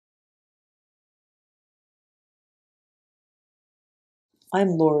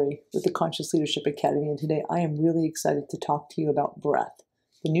I'm Lorri with the Conscious Leadership Academy, and today I am really excited to talk to you about breath,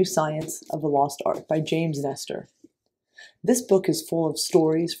 the new science of the lost art by James Nestor. This book is full of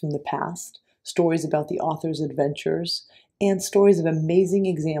stories from the past, stories about the author's adventures, and stories of amazing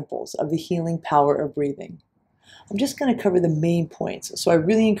examples of the healing power of breathing. I'm just going to cover the main points, so I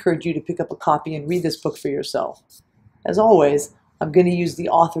really encourage you to pick up a copy and read this book for yourself. As always, I'm going to use the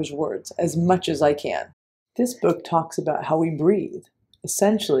author's words as much as I can. This book talks about how we breathe.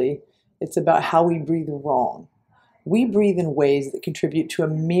 Essentially, it's about how we breathe wrong. We breathe in ways that contribute to a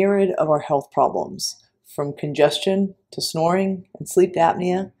myriad of our health problems, from congestion to snoring and sleep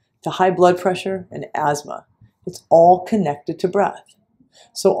apnea to high blood pressure and asthma. It's all connected to breath.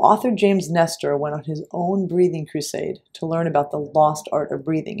 So author James Nestor went on his own breathing crusade to learn about the lost art of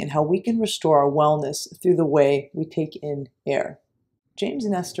breathing and how we can restore our wellness through the way we take in air. James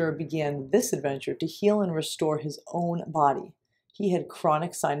Nestor began this adventure to heal and restore his own body. He had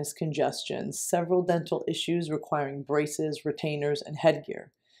chronic sinus congestion, several dental issues requiring braces, retainers, and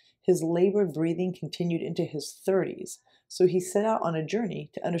headgear. His labored breathing continued into his 30s, so he set out on a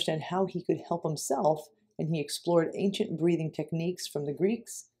journey to understand how he could help himself, and he explored ancient breathing techniques from the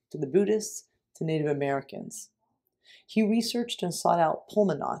Greeks to the Buddhists to Native Americans. He researched and sought out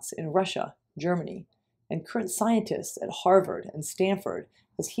pulmonauts in Russia, Germany, and current scientists at Harvard and Stanford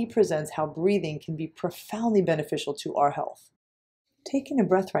as he presents how breathing can be profoundly beneficial to our health. Take in a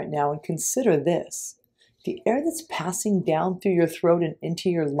breath right now and consider this. The air that's passing down through your throat and into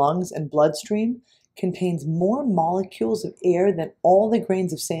your lungs and bloodstream contains more molecules of air than all the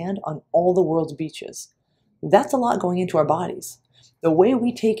grains of sand on all the world's beaches. That's a lot going into our bodies. The way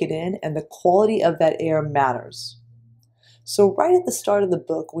we take it in and the quality of that air matters. So right at the start of the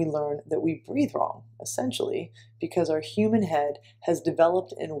book, we learn that we breathe wrong, essentially, because our human head has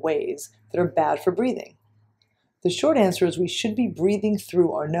developed in ways that are bad for breathing. The short answer is we should be breathing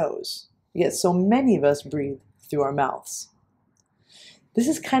through our nose, yet so many of us breathe through our mouths. This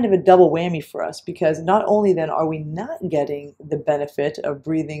is kind of a double whammy for us because not only then are we not getting the benefit of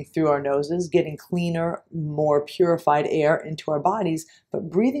breathing through our noses, getting cleaner, more purified air into our bodies,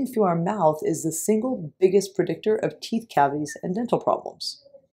 but breathing through our mouth is the single biggest predictor of teeth cavities and dental problems.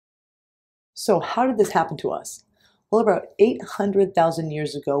 So how did this happen to us? Well, about 800,000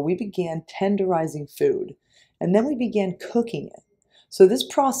 years ago, we began tenderizing food, and then we began cooking it. So this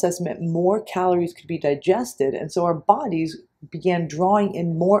process meant more calories could be digested, and so our bodies began drawing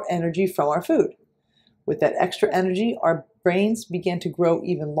in more energy from our food. With that extra energy, our brains began to grow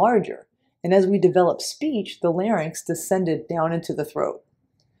even larger, and as we developed speech, the larynx descended down into the throat.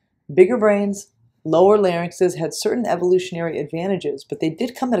 Bigger brains, lower larynxes had certain evolutionary advantages, but they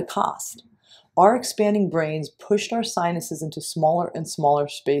did come at a cost. Our expanding brains pushed our sinuses into smaller and smaller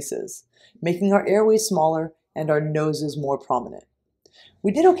spaces, making our airways smaller and our noses more prominent.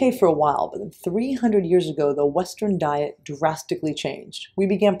 We did okay for a while, but then 300 years ago, the Western diet drastically changed. We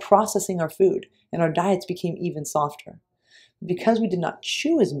began processing our food, and our diets became even softer. Because we did not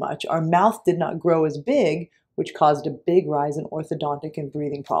chew as much, our mouth did not grow as big, which caused a big rise in orthodontic and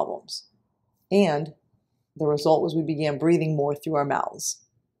breathing problems. And the result was we began breathing more through our mouths.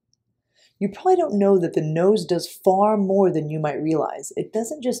 You probably don't know that the nose does far more than you might realize. It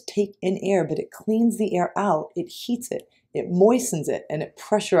doesn't just take in air, but it cleans the air out, it heats it, it moistens it, and it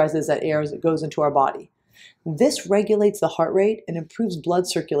pressurizes that air as it goes into our body. This regulates the heart rate and improves blood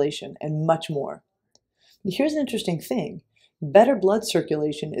circulation and much more. Here's an interesting thing. Better blood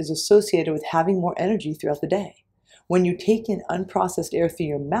circulation is associated with having more energy throughout the day. When you take in unprocessed air through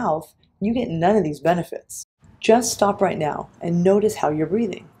your mouth, you get none of these benefits. Just stop right now and notice how you're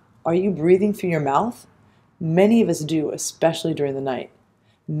breathing. Are you breathing through your mouth? Many of us do, especially during the night.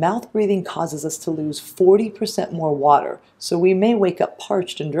 Mouth breathing causes us to lose 40% more water, so we may wake up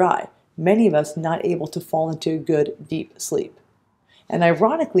parched and dry, many of us not able to fall into a good, deep sleep. And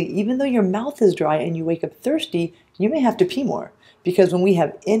ironically, even though your mouth is dry and you wake up thirsty, you may have to pee more, because when we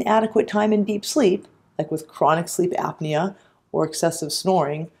have inadequate time in deep sleep, like with chronic sleep apnea or excessive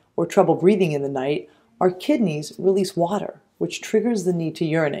snoring or trouble breathing in the night, our kidneys release water, which triggers the need to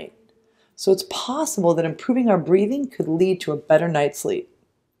urinate. So it's possible that improving our breathing could lead to a better night's sleep.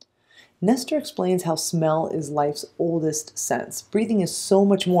 Nestor explains how smell is life's oldest sense. Breathing is so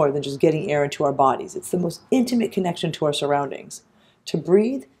much more than just getting air into our bodies. It's the most intimate connection to our surroundings. To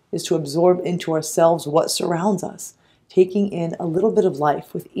breathe is to absorb into ourselves what surrounds us, taking in a little bit of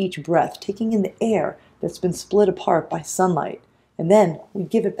life with each breath, taking in the air that's been split apart by sunlight, and then we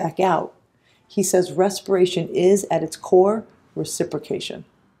give it back out. He says respiration is, at its core, reciprocation.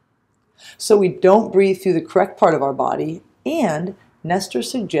 So we don't breathe through the correct part of our body, and Nestor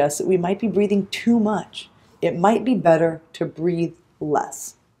suggests that we might be breathing too much. It might be better to breathe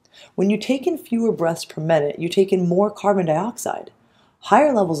less. When you take in fewer breaths per minute, you take in more carbon dioxide.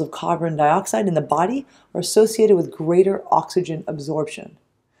 Higher levels of carbon dioxide in the body are associated with greater oxygen absorption.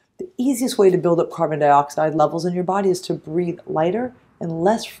 The easiest way to build up carbon dioxide levels in your body is to breathe lighter and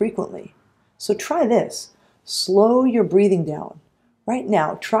less frequently. So try this. Slow your breathing down. Right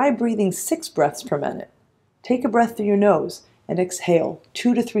now, try breathing 6 breaths per minute. Take a breath through your nose and exhale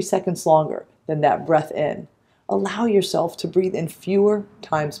 2 to 3 seconds longer than that breath in. Allow yourself to breathe in fewer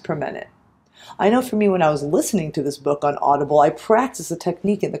times per minute. I know for me, when I was listening to this book on Audible, I practiced the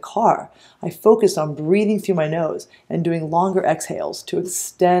technique in the car. I focused on breathing through my nose and doing longer exhales to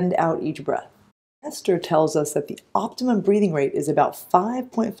extend out each breath. Nestor tells us that the optimum breathing rate is about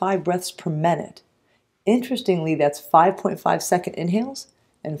 5.5 breaths per minute. Interestingly, that's 5.5 second inhales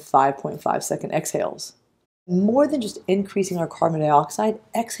and 5.5 second exhales. More than just increasing our carbon dioxide,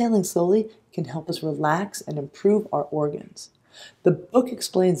 exhaling slowly can help us relax and improve our organs. The book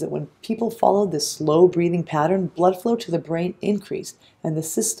explains that when people followed this slow breathing pattern, blood flow to the brain increased and the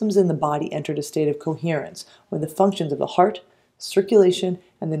systems in the body entered a state of coherence when the functions of the heart, circulation,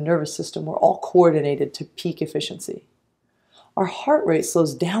 and the nervous system were all coordinated to peak efficiency. Our heart rate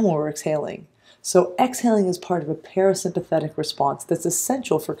slows down when we're exhaling, so exhaling is part of a parasympathetic response that's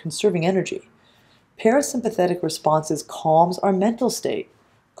essential for conserving energy. Parasympathetic responses calms our mental state,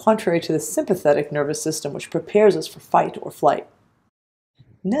 contrary to the sympathetic nervous system, which prepares us for fight or flight.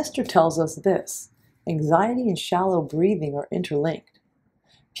 Nestor tells us this: anxiety and shallow breathing are interlinked.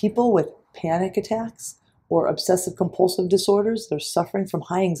 People with panic attacks or obsessive compulsive disorders that are suffering from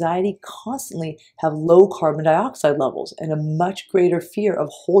high anxiety constantly have low carbon dioxide levels and a much greater fear of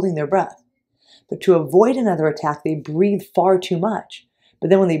holding their breath. But to avoid another attack, they breathe far too much. But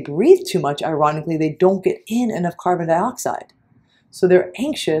then when they breathe too much, ironically, they don't get in enough carbon dioxide. So they're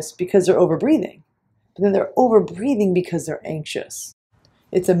anxious because they're overbreathing. But then they're overbreathing because they're anxious.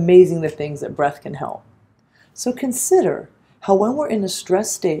 It's amazing the things that breath can help. So consider how when we're in a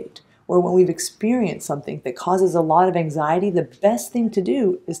stress state or when we've experienced something that causes a lot of anxiety, the best thing to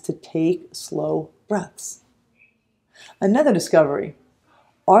do is to take slow breaths. Another discovery: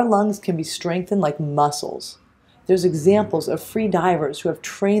 our lungs can be strengthened like muscles. There's examples of free divers who have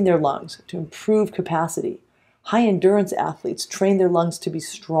trained their lungs to improve capacity. High endurance athletes train their lungs to be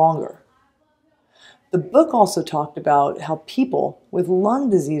stronger. The book also talked about how people with lung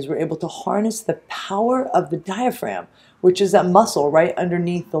disease were able to harness the power of the diaphragm, which is that muscle right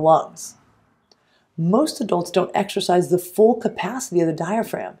underneath the lungs. Most adults don't exercise the full capacity of the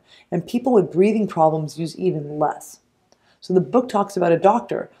diaphragm, and people with breathing problems use even less. So the book talks about a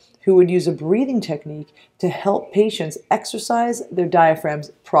doctor who would use a breathing technique to help patients exercise their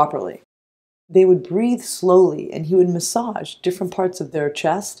diaphragms properly. They would breathe slowly, and he would massage different parts of their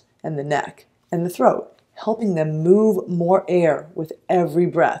chest and the neck and the throat, helping them move more air with every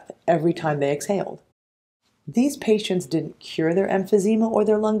breath, every time they exhaled. These patients didn't cure their emphysema or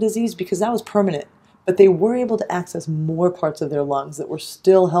their lung disease because that was permanent, but they were able to access more parts of their lungs that were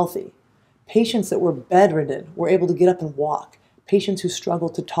still healthy. Patients that were bedridden were able to get up and walk. Patients who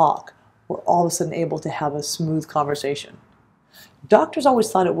struggled to talk were all of a sudden able to have a smooth conversation. Doctors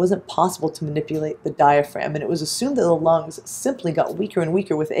always thought it wasn't possible to manipulate the diaphragm, and it was assumed that the lungs simply got weaker and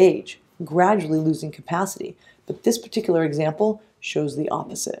weaker with age, gradually losing capacity. But this particular example shows the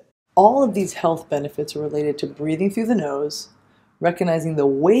opposite. All of these health benefits are related to breathing through the nose, recognizing the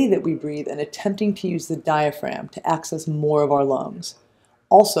way that we breathe, and attempting to use the diaphragm to access more of our lungs.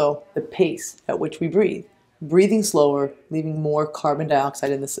 Also, the pace at which we breathe. Breathing slower, leaving more carbon dioxide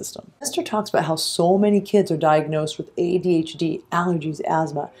in the system. Nestor talks about how so many kids are diagnosed with ADHD, allergies,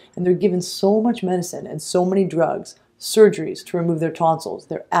 asthma, and they're given so much medicine and so many drugs, surgeries to remove their tonsils,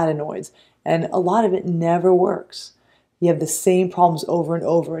 their adenoids, and a lot of it never works. You have the same problems over and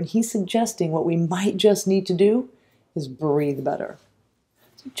over, and he's suggesting what we might just need to do is breathe better.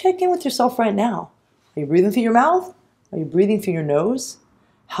 So check in with yourself right now. Are you breathing through your mouth? Are you breathing through your nose?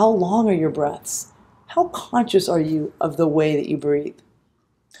 How long are your breaths? How conscious are you of the way that you breathe?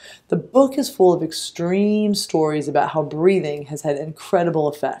 The book is full of extreme stories about how breathing has had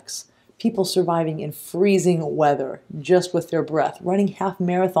incredible effects. People surviving in freezing weather just with their breath, running half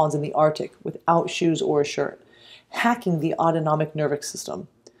marathons in the Arctic without shoes or a shirt, hacking the autonomic nervous system.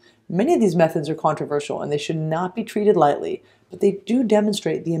 Many of these methods are controversial and they should not be treated lightly, but they do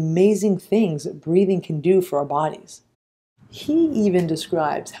demonstrate the amazing things that breathing can do for our bodies. He even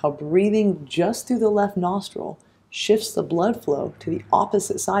describes how breathing just through the left nostril shifts the blood flow to the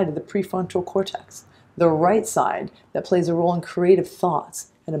opposite side of the prefrontal cortex, the right side that plays a role in creative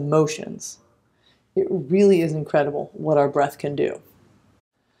thoughts and emotions. It really is incredible what our breath can do.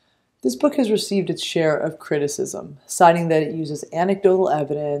 This book has received its share of criticism, citing that it uses anecdotal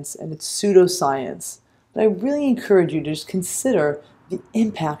evidence and it's pseudoscience. But I really encourage you to just consider the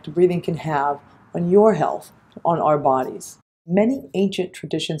impact breathing can have on your health, on our bodies. Many ancient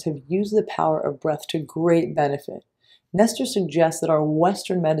traditions have used the power of breath to great benefit. Nestor suggests that our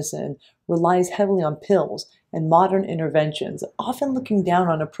Western medicine relies heavily on pills and modern interventions, often looking down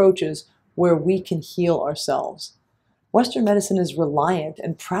on approaches where we can heal ourselves. Western medicine is reliant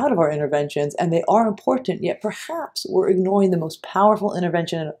and proud of our interventions, and they are important, yet perhaps we're ignoring the most powerful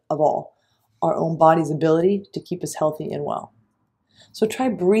intervention of all, our own body's ability to keep us healthy and well. So try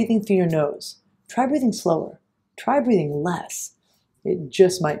breathing through your nose. Try breathing slower. Try breathing less. It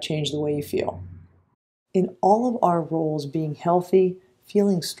just might change the way you feel. In all of our roles, being healthy,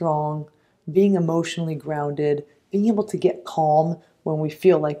 feeling strong, being emotionally grounded, being able to get calm when we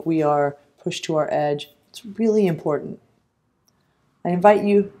feel like we are pushed to our edge, it's really important. I invite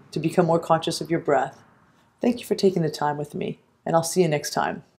you to become more conscious of your breath. Thank you for taking the time with me, and I'll see you next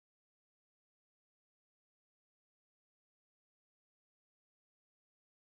time.